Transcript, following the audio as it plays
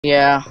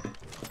Yeah.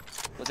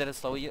 Was it a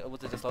slow?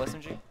 Was it a slow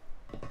SMG?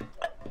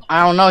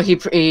 I don't know.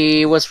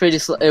 He was pretty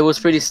slow. It was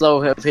pretty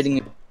slow hitting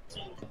you.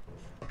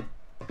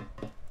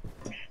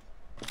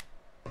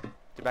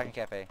 They're back in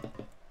cafe.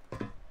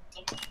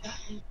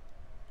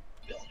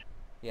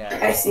 Yeah.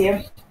 I see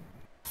him.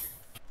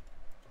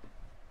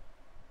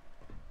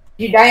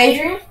 You die,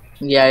 Adrian?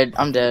 Yeah,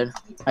 I'm dead.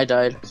 I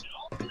died.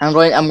 I'm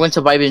going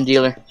to buy a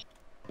dealer.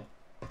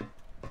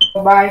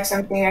 I'll buy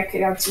something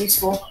that's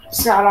useful.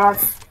 Start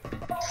off.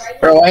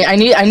 Bro, I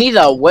need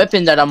a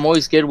weapon that I'm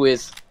always good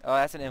with. Oh,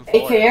 that's an M4.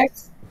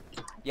 AKS?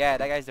 Yeah,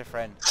 that guy's their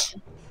friend.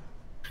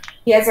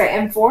 He has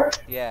an M4?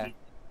 Yeah.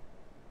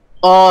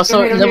 Oh,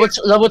 so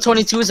level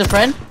 22 is a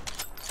friend?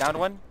 Down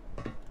one?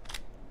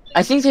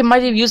 I think they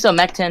might have used a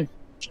Mac 10.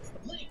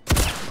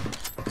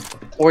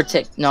 Or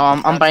Tech. No,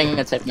 I'm buying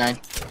a Tech 9.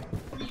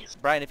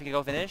 Brian, if you can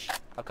go finish,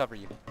 I'll cover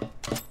you.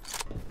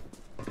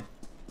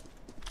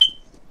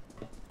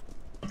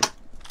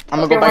 I'm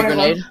gonna go buy a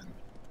grenade.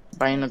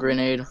 Buying a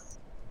grenade.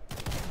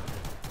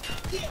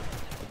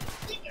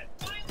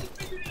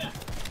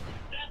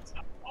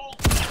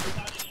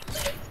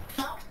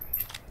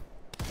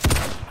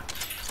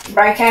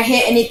 Brian can't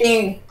hit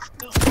anything.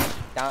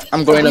 Down.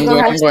 I'm going.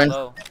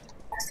 Low.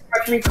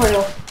 Much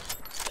recoil.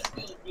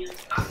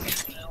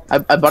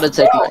 I bought a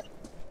Tech 9.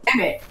 Damn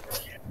it.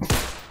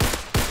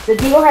 The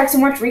Deagle had too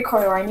much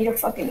recoil. I need a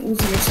fucking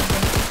Uzi or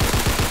something.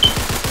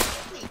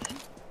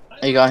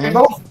 You got him?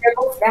 They're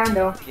both down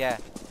though. Yeah.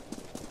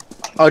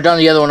 Oh, down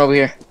the other one over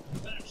here.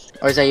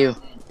 Or is that you?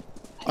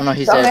 Oh no,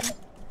 he's dead.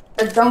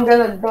 Don't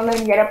let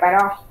him get up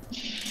at all.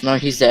 No,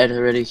 he's dead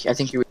already. I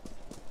think he.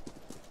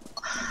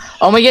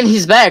 Oh my god,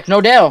 he's back.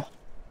 No doubt.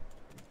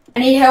 I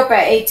need help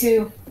at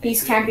A2.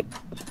 He's camping.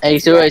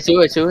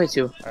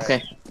 A2.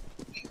 Okay.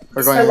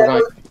 We're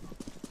going.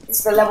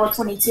 It's the level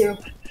 22.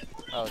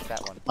 Oh, it's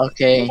that one.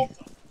 Okay.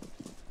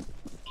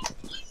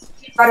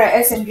 Got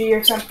an SMG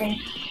or something.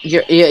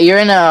 You're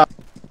in a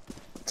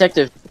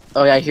detective.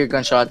 Oh yeah, I hear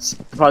gunshots.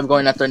 I'm probably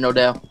going after no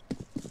doubt.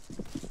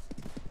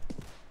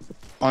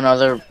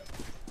 Another.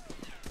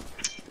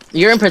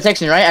 You're in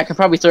protection, right? I can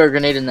probably throw a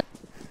grenade in there.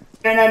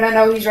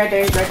 No. He's right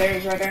there.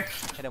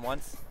 Hit him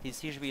once. He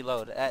should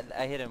reload.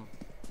 I hit him.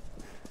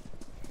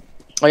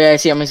 Oh yeah, I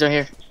see him. He's right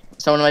here.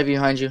 Someone might be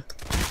behind you.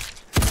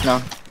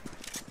 No.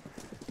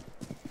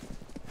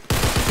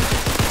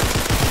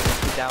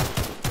 He's down.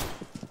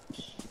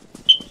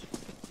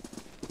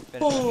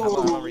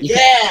 Oh,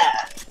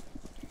 yeah!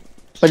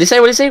 What did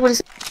he say?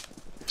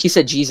 He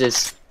said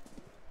Jesus.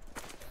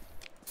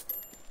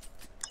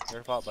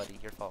 Your fault, buddy.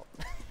 Your fault.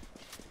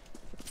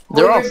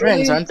 They're all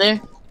friends, aren't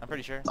they? I'm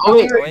pretty sure. Oh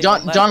wait, Wait,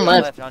 John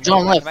left.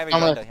 John left.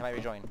 He might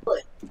rejoin.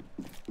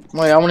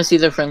 Wait, I want to see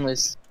their friend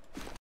list.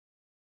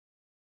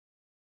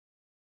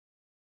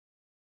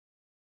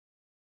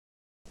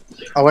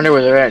 I wonder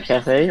where they're at.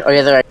 Cafe? Oh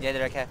yeah, they're at. Yeah,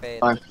 they're at cafe.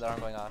 Fine. The alarm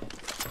going off.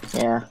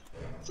 Yeah.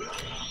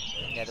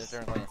 Yeah,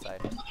 they're going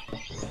inside.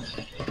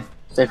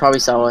 They probably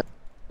saw it.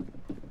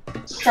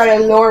 Try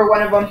to lure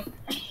one of them.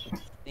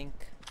 Think.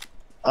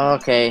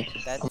 Okay.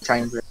 That's... I'm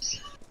trying to.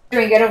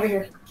 Get over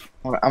here.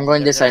 I'm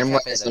going this side. I'm going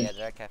cafe, this though. side. Yeah,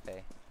 they're at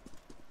cafe.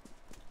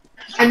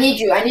 I need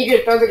you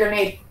to throw the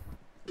grenade.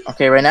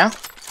 Okay, right now?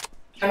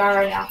 No, not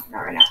right now.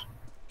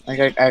 I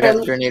got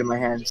the grenade in my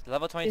hands.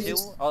 Level 22?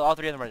 All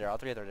three of them are there. All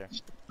three of them are there.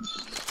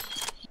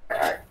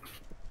 Alright.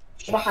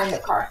 Behind the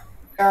car.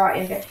 They're all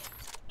in there.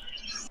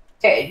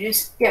 Okay,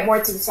 just get more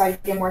to the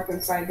side. They're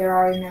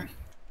all in there.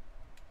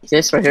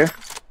 This right here?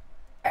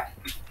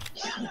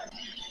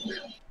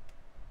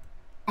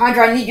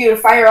 Alejandro, I need you to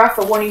fire off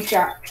a warning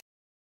shot.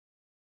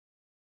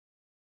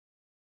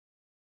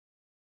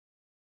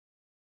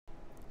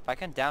 If I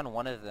can down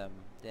one of them,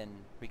 then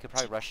we could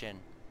probably rush in.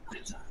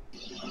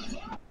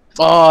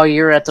 Oh,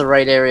 you're at the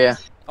right area.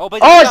 Oh,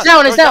 but it's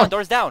down! It's down!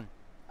 Door's down!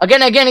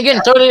 Again!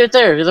 Throw it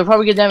there! They'll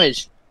probably get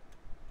damaged.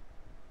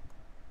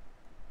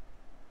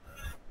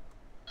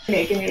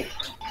 Give me.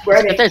 Where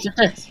are they? Right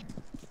there.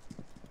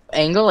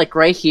 Angle, like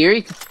right here?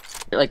 You can,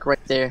 like right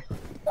there.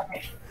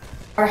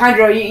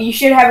 Alejandro, you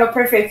should have a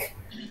perfect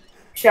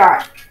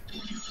shot.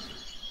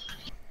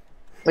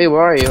 Wait,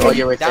 where are you? Oh,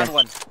 you're right there. Down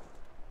one.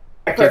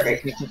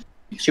 Perfect.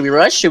 Should we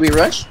rush? They're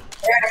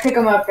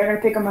gonna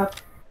pick them up.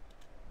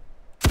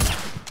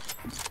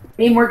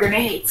 Need more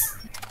grenades.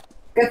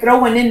 Gotta throw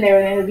one in there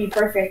and it'll be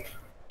perfect.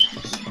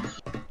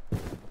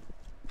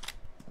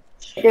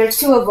 There's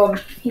two of them.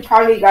 He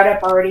probably got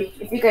up already.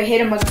 If you could hit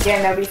him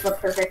again, that'd be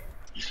perfect.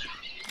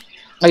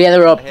 Oh yeah,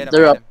 they're up.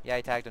 They're up. Yeah,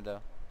 I tagged him though.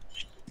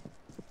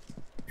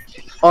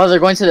 Oh, they're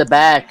going to the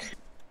back.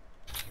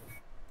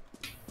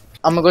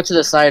 I'm gonna go to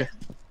the side.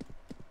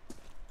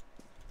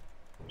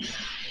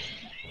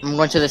 I'm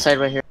going to the side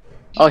right here.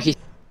 Oh, he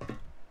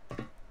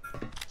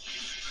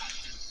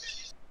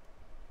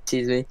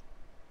sees me.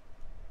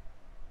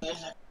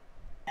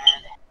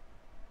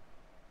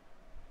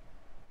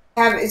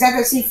 Is that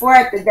the C4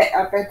 at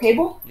the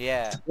table?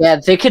 Yeah. Yeah,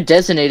 they could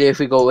detonate it if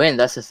we go in.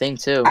 That's the thing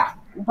too.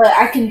 But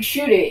I can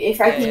shoot it.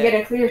 If I can get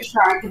a clear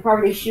shot, I can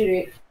probably shoot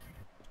it.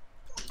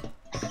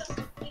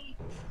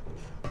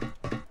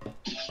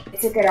 I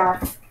took it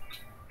off.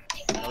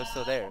 was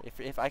still there.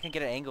 If I can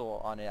get an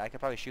angle on it, I could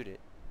probably shoot it.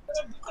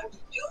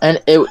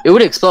 And it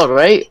would explode,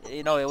 right?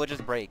 You know, it would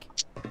just break.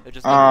 It would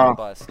just go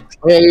bust.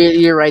 Yeah,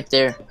 you're right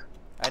there.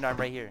 I know, I'm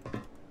right here.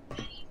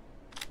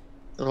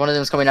 One of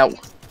them's coming out.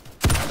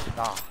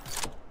 Ah.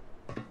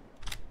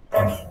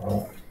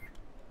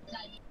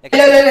 Look,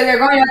 they're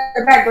going out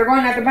the back. They're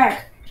going out the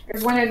back.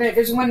 There's one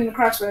in the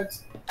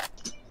crossroads.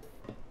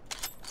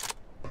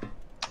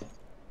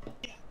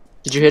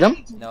 Did you hit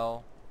him?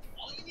 No.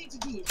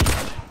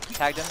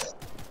 Tagged him.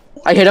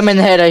 I hit him in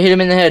the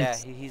head. Yeah,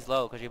 he's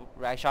low because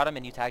I shot him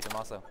and you tagged him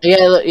also.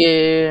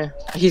 Yeah.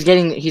 He's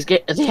getting.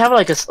 They have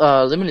like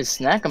a limited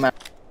snack amount.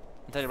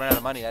 Until they run out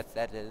of money. That's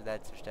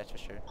for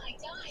sure.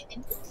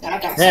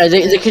 Yeah,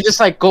 they could just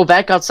like go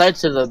back outside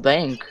to the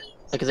bank,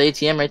 like the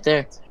ATM right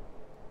there.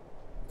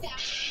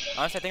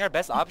 Honestly, I think our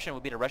best option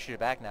would be to rush you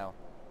back now.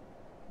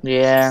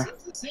 Yeah.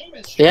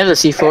 They have the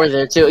C4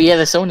 there too. Yeah,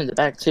 there's someone in the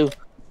back too.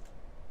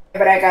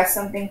 But I got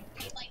something.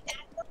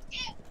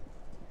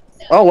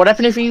 Oh, what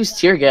happened if you use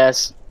tear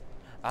gas?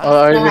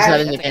 Or No, it's not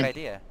that's in the That's a good game.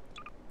 idea.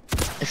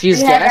 If you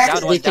use Yeah, gas, Down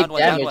they one, take down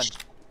one, down damage.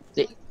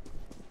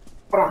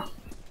 Hold on.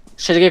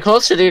 Should I get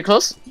close? Should I get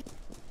close?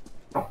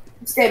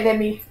 Instead, let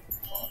me.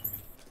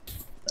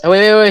 Oh,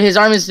 wait. His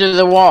arm is to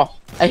the wall.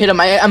 I hit him.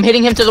 I'm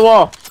hitting him to the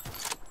wall.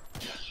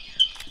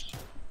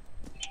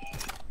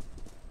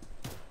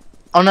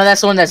 Oh no,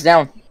 that's the one that's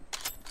down.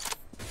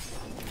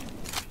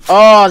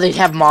 Oh, they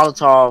have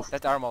Molotov.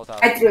 That's our Molotov.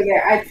 I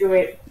threw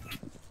it.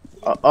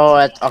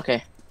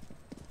 Okay.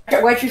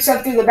 Watch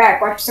yourself through the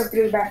back.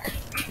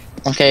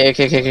 Okay.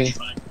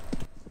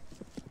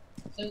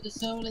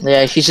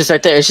 Yeah, he's just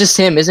right there. It's just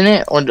him, isn't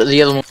it? Or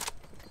the other one?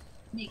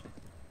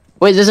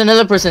 Wait, there's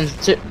another person.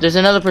 There's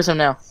another person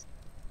now.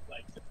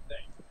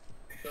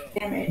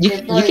 Damn it. You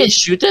can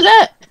shoot to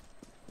that?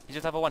 He's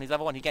just level 1. He's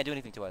level 1. He can't do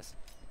anything to us.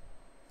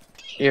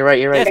 You're right.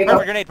 Yes,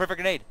 perfect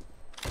grenade.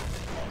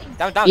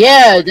 Down.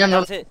 Yeah, That down.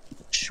 was it.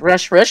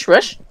 Rush. We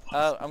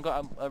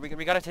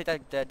gotta take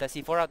that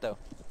C4 out though.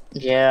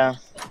 Yeah.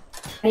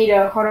 I need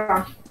to hold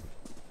on.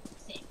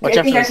 Watch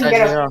out for the sides as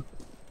well.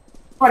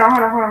 Hold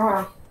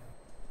on.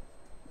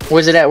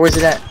 Where's it at?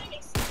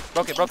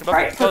 Broke it.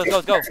 Right, Go.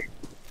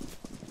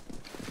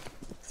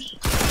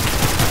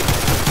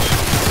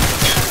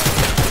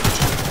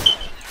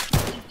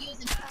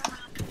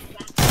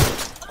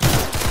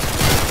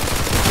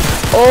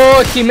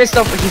 Oh, he missed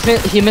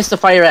the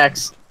fire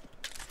axe.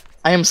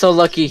 I am so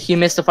lucky. He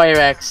missed the fire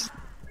axe.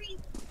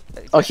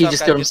 Oh, he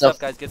just killed himself.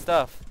 Good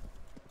stuff.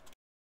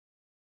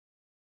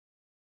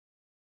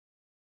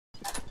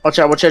 Watch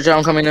out, John.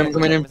 I'm coming in.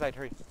 Inside,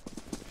 hurry.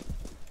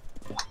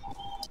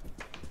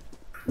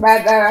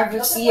 But I have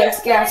the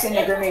CS gas and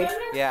the grenade.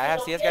 Yeah, I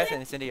have CS gas and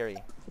incendiary.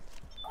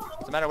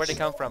 No matter where they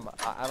come from,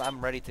 I'm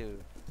ready to.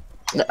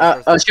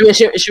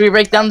 Should we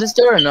break down this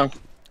door or no?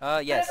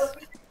 Yes.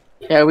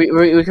 Yeah, we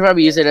could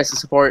probably use it as a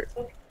support.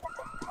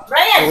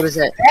 Ryan! What is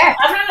that?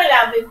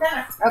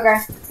 Okay.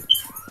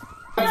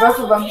 Both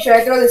of them. Should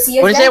I throw the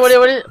CS What is gas? it? What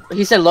is it?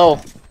 He said low.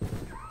 Through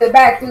the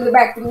back.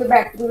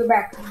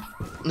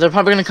 They're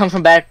probably gonna come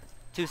from back.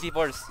 2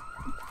 C4s.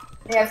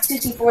 They have 2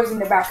 T4s in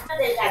the back.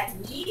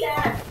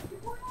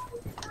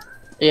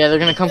 Yeah, they're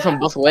gonna come from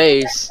both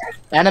ways.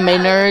 Anime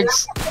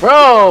nerds.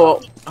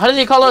 Bro! How do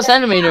they call us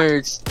anime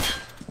nerds?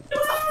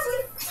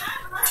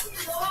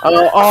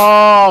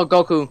 Oh,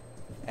 Goku.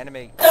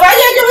 Anime.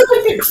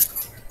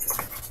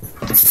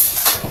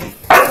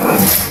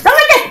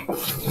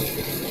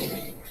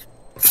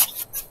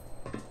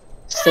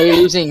 Stay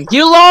losing.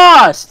 You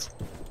lost!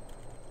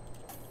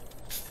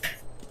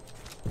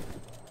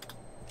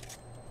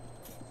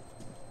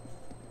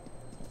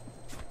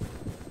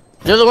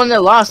 You're the one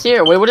that lost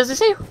here. Wait, what does it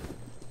say?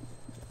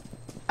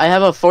 I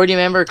have a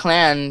 40-member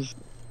clan.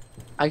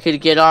 I could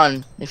get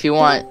on if you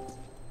want.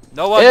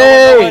 No,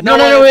 Hey! No,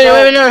 wait,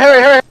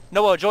 hurry.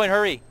 No, join,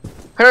 hurry.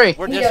 Hurry.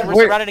 We're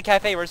surrounded a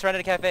cafe. We need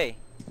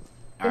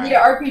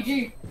an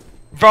RPG.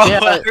 Bro, Yeah.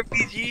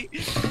 RPG.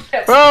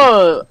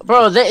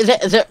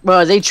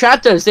 Bro, they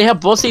trapped us. They have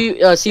both Yeah, they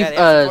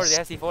have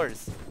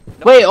C4s.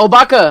 No, Wait,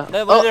 Obaka.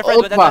 No, one of their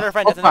friends. That's another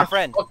friend. That's another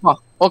friend.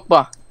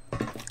 Okba.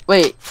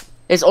 Wait,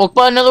 is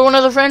Okba another one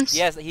of the friends?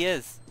 Yes, he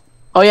is.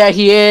 Oh yeah,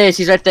 he is.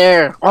 He's right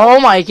there. Oh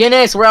my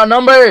goodness, we're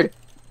outnumbered.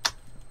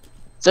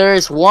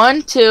 There's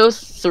 1, 2,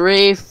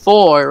 3,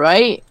 4,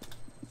 right?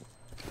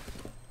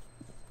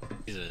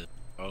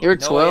 You're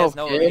 12,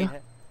 no, kid.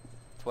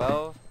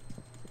 12.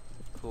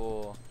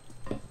 Cool.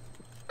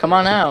 Come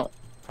on out.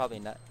 Probably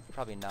not.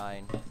 Probably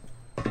 9.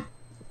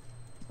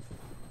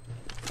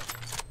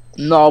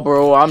 No,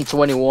 bro, I'm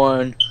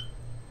 21.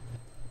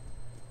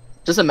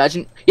 Just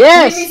imagine.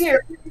 Yes! He's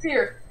here.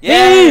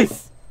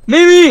 Yes.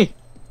 Mimi!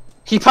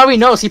 He probably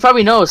knows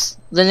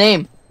the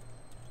name.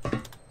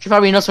 He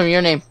probably knows from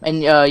your name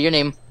and your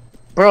name.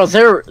 Bro,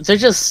 they're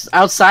just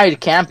outside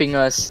camping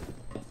us.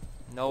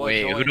 No.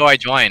 Wait, who do I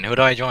join?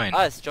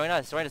 Us. Join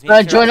us. Join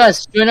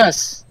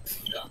us.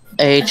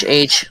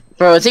 H.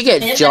 Bro, they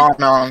get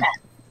John on.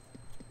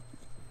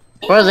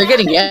 Bro, they're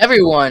getting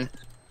everyone.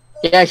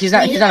 Yeah, he's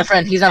not a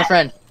friend.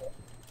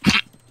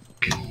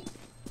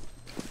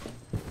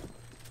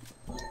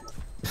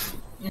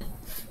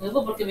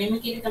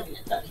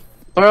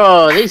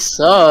 Bro, they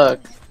suck.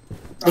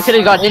 They could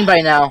have got in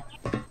by now.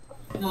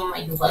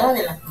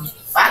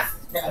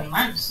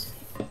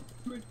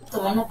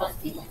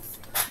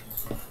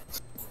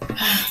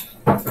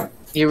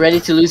 You ready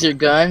to lose your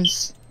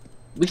guns?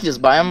 We can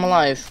just buy them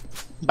alive.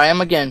 Buy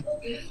them again.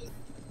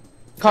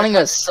 Calling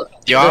us.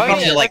 Do you want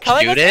me to like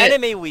calling shoot us it?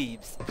 anime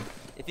weebs.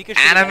 If you could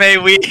shoot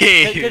Anime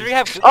Because weeb. we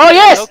have. Oh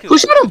yes! Goku. Who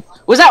shot him?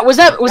 Was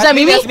that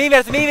Mimi? That's Mimi.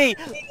 That's Mimi.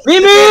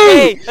 Mimi!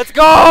 Hey, let's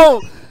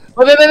go.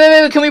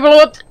 Wait, can we blow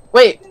up?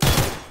 Wait,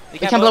 We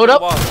can't blow it the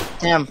up? wall.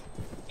 damn.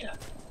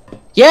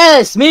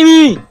 Yes,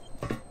 Mimi!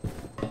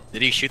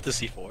 Did he shoot the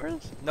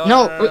C4s?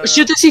 No,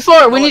 shoot the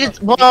C4. We need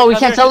it. Well, we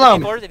can't tell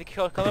them. If you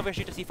could come over and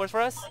shoot the C4s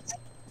for us,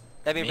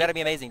 that'd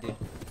be amazing, dude.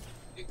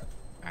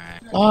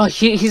 Alright. Oh,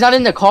 he's not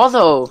in the call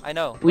though. I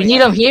know. We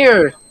need him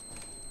here.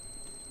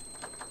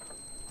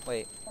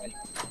 Wait.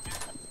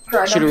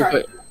 Shoot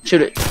it,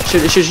 shoot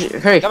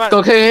it. Hurry, Come on. go,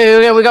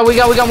 okay, we got.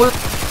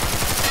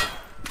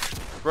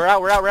 We're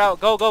out.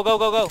 Go.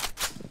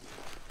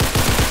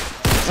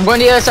 I'm going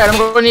to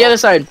the other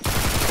side.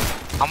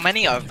 How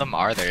many of them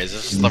are there? Is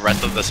this just the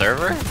rest of the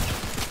server?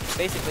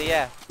 Basically,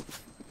 yeah.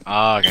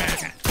 Oh, okay.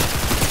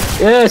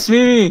 Yes,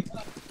 Mimi.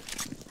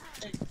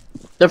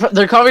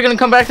 They're probably gonna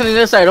come back to the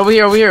other side. Over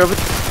here.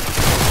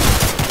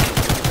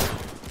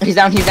 He's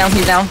down.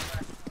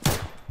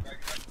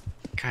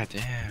 God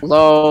damn.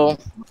 Low.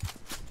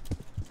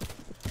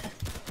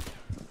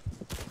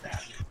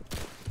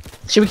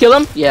 Should we kill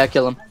him? Yeah,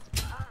 kill him.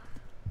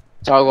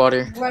 Dog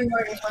water. One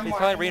more. He's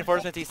calling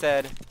reinforcements. He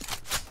said,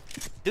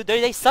 "Dude,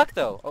 they suck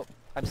though." Oh,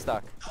 I'm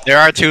stuck. There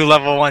are 2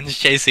 level 1s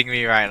chasing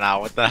me right now.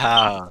 What the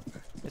hell?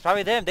 It's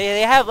probably them.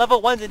 They have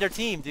level 1s in their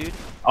team, dude.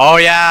 Oh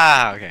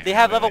yeah. Okay. They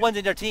have level 1s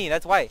in their team.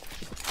 That's why.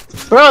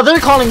 Bro, they're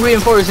calling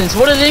reinforcements.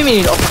 What do they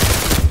mean? Oh.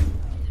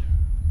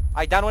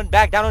 I down one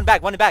back. One in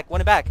back.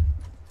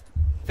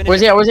 Finish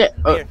Where's he at?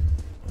 Oh. Here.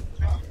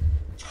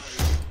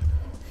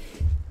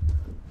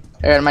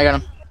 I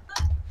got him.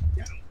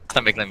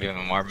 To make them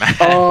even more mad.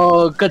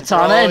 Oh,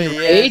 Katana and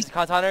Rage.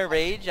 Katana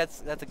Rage.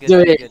 That's a good. Do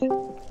that's it. good.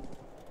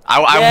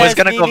 I was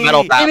gonna go Mimi.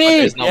 metal bat, but Mimi.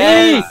 there's no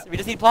Yes. We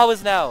just need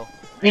flowers now.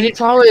 We need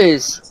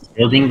flowers.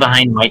 Building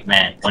behind White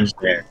Man. One's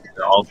there.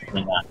 They're all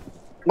pulling up.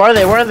 Where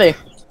are they?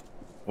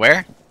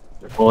 Where?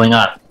 They're pulling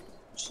up.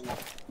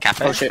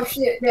 Cafe? Oh shit. Oh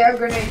shit, they have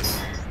grenades.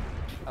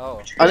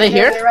 Oh. Are they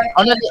here? They're right,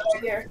 Oh, no,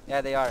 right here.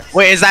 Yeah, they are.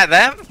 Wait, is that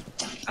them?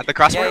 At the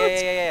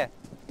crossroads? Yeah.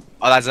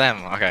 Oh, that's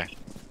them. Okay.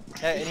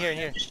 Yeah, in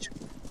here.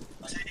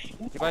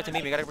 You're going to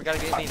me. We gotta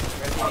get me.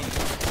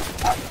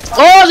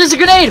 Oh, there's a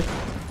grenade!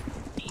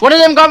 One of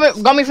them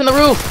got me from the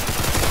roof.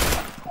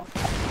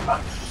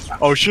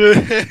 Oh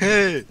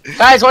shit!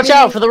 Guys, watch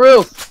out for the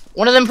roof.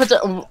 One of them put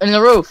in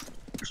the roof.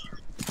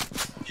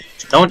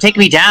 Don't take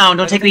me down.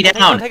 Don't take me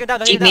down. Take him down.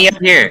 Keep me up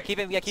here. Keep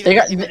him They here.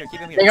 got- Keep him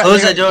here. they got-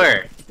 Close the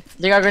door.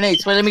 They got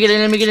grenades. Wait, let me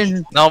get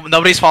in. No,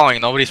 nobody's following.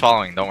 Don't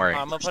worry.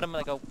 I'm gonna put him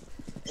like a.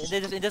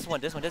 In this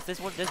one. This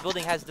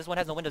building has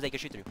no windows they can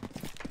shoot through.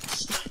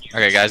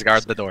 Okay, guys,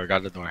 guard the door.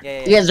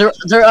 Yeah. Yeah,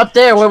 they're up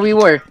there where we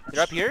were.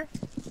 They're up here.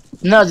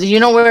 No, do you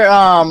know where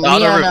me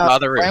other and roof, the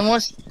other roof. Brian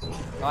was?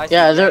 Oh, I see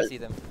Yeah, them. I they're- see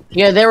them.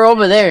 Yeah, they were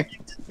over there.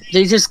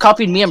 They just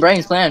copied me and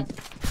Brian's plan.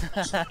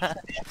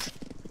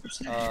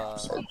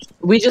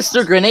 We just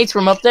threw grenades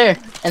from up there,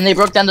 and they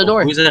broke down the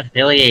door. Who's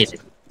affiliated?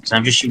 Because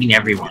I'm just shooting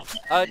everyone.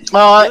 Really,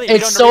 we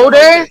It's don't know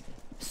Solder,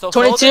 So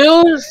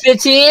 22,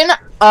 15,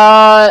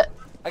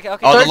 Okay.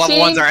 Oh, the 13, level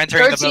 1s are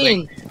entering the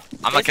building. 13.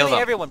 I'm gonna kill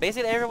them.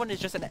 Basically everyone is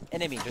just an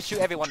enemy. Just shoot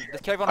everyone.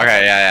 Just kill everyone.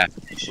 Okay, yeah.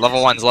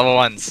 Level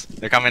 1s.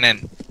 They're coming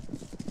in.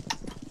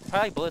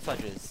 Probably bullet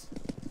sponges.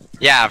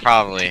 Yeah,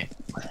 probably.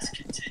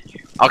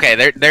 Okay,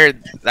 they're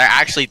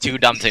actually too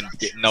dumb to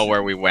know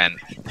where we went.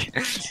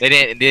 they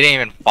didn't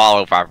even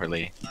follow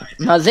properly.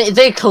 No,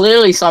 they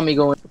clearly saw me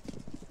going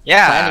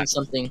Yeah, planning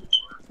something.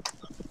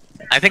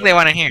 I think they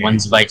went in here.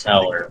 One's by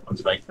tower.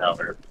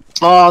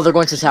 Oh, they're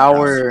going to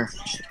tower.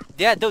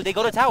 Yeah, dude, they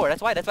go to tower.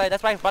 That's why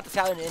I brought this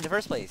out in the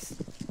first place.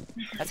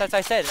 That's what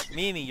I said.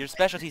 Mimi, your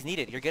specialty's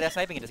needed. You're good at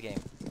sniping in this game.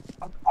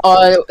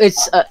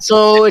 It's it's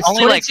Only,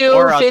 like, 22,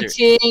 4 out there.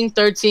 15,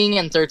 13,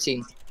 and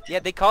 13. Yeah,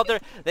 they called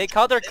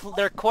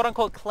their quote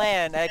unquote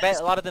clan, and I bet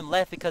a lot of them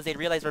left because they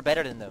realized we're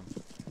better than them.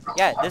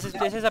 Yeah, this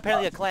is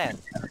apparently a clan.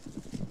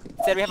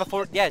 He said we have a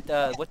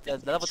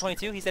level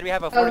 22. He said we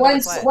have a 4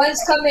 One's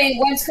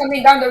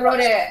coming down the road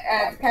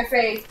at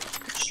cafe.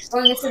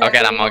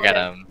 I'll get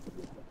him.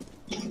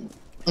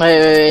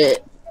 Wait.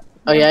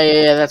 Oh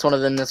yeah. That's one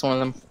of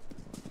them.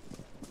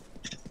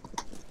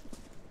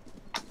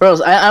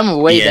 Bros,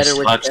 I'm way better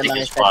with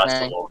as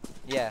possible.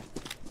 Yeah.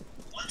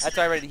 That's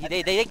already.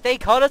 They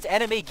called us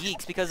anime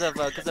geeks because of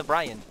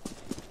Brian.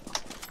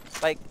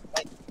 Like.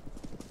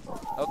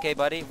 Okay,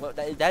 buddy. What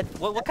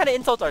kind of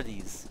insults are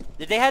these?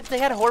 They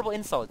had horrible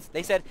insults.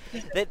 They said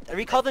that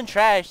we called them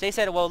trash. They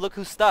said, well, look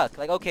who's stuck.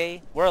 Like,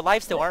 okay, we're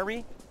alive still, aren't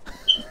we?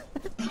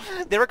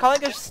 They were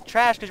calling us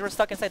trash because we're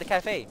stuck inside the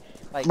cafe.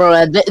 Like,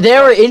 bro, they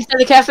were inside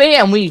the cafe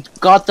and we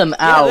got them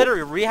yeah, out.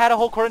 literally, we had a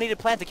whole coordinated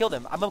plan to kill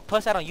them. I'm gonna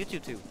post that on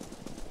YouTube too.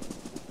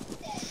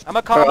 I'm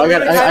gonna call Bro, I I'm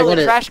gonna gotta- I title it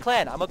gotta- Trash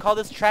Clan. I'm gonna call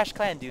this Trash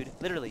Clan, dude.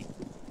 Literally.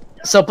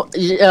 So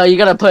you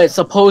gotta put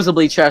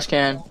supposedly trash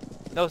can.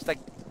 No, it's like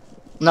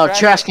No,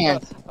 trash can.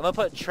 no, I'm gonna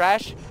put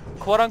trash,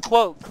 quote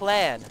unquote,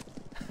 clan.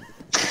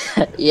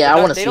 Yeah, I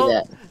Because want to they see don't-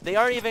 that. They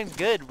aren't even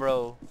good,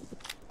 bro.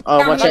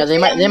 Oh, watch out! They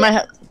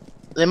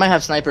might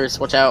have snipers.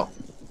 Watch out.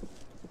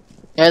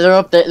 Yeah, they're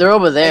up there. They're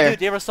over And there. dude,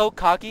 they were so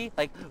cocky.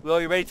 Like,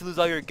 well, you ready to lose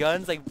all your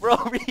guns? Like, bro,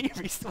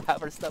 we still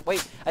have our stuff.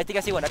 Wait, I think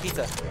I see one. A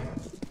pizza.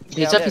 Yeah,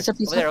 Pizza, over pizza, there.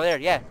 pizza. Over there,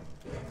 yeah.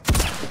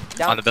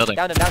 Down, On the building.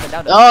 Down him.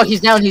 Oh,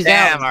 he's down. He's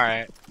Damn, down.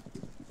 alright.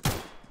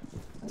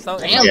 So,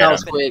 Damn, Yeah. that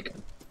was quick.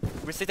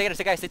 We stay together,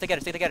 stay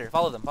together.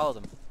 Follow them.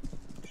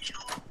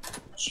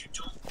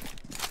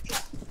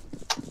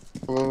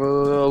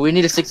 We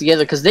need to stick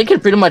together because they can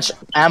pretty much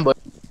ambush.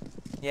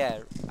 Yeah,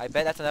 I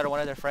bet that's another one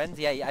of their friends.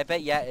 Yeah, I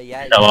bet,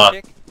 yeah. Fell off.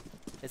 Chick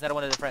is another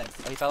one of their friends.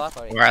 Oh, he fell off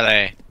already. Where are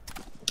they?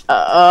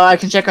 I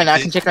can check right now.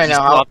 I can check right Is he now.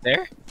 still I'll- up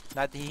there?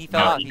 Not, he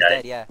fell No, off. he He's died.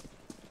 dead. Yeah.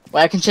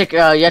 Well, I can check.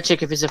 Yeah,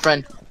 check if he's a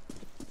friend.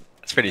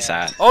 That's pretty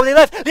sad. Oh, they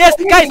left. Yes,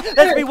 guys,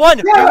 we won.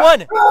 Guys,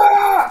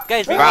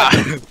 we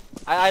won. Bruh.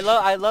 I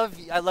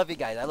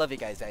love you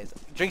guys.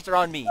 Drinks are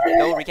on me.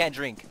 No, we can't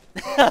drink.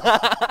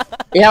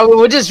 Yeah,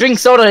 we'll just drink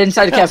soda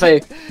inside the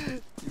cafe.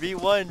 We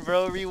won,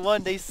 bro. We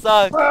won. They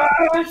suck.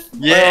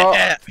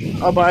 Yeah.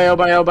 Oh bye, oh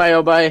bye, oh bye,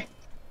 oh bye.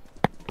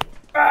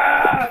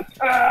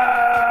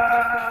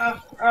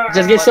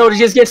 Just get soda.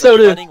 Just get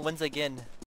soda. Running wins again.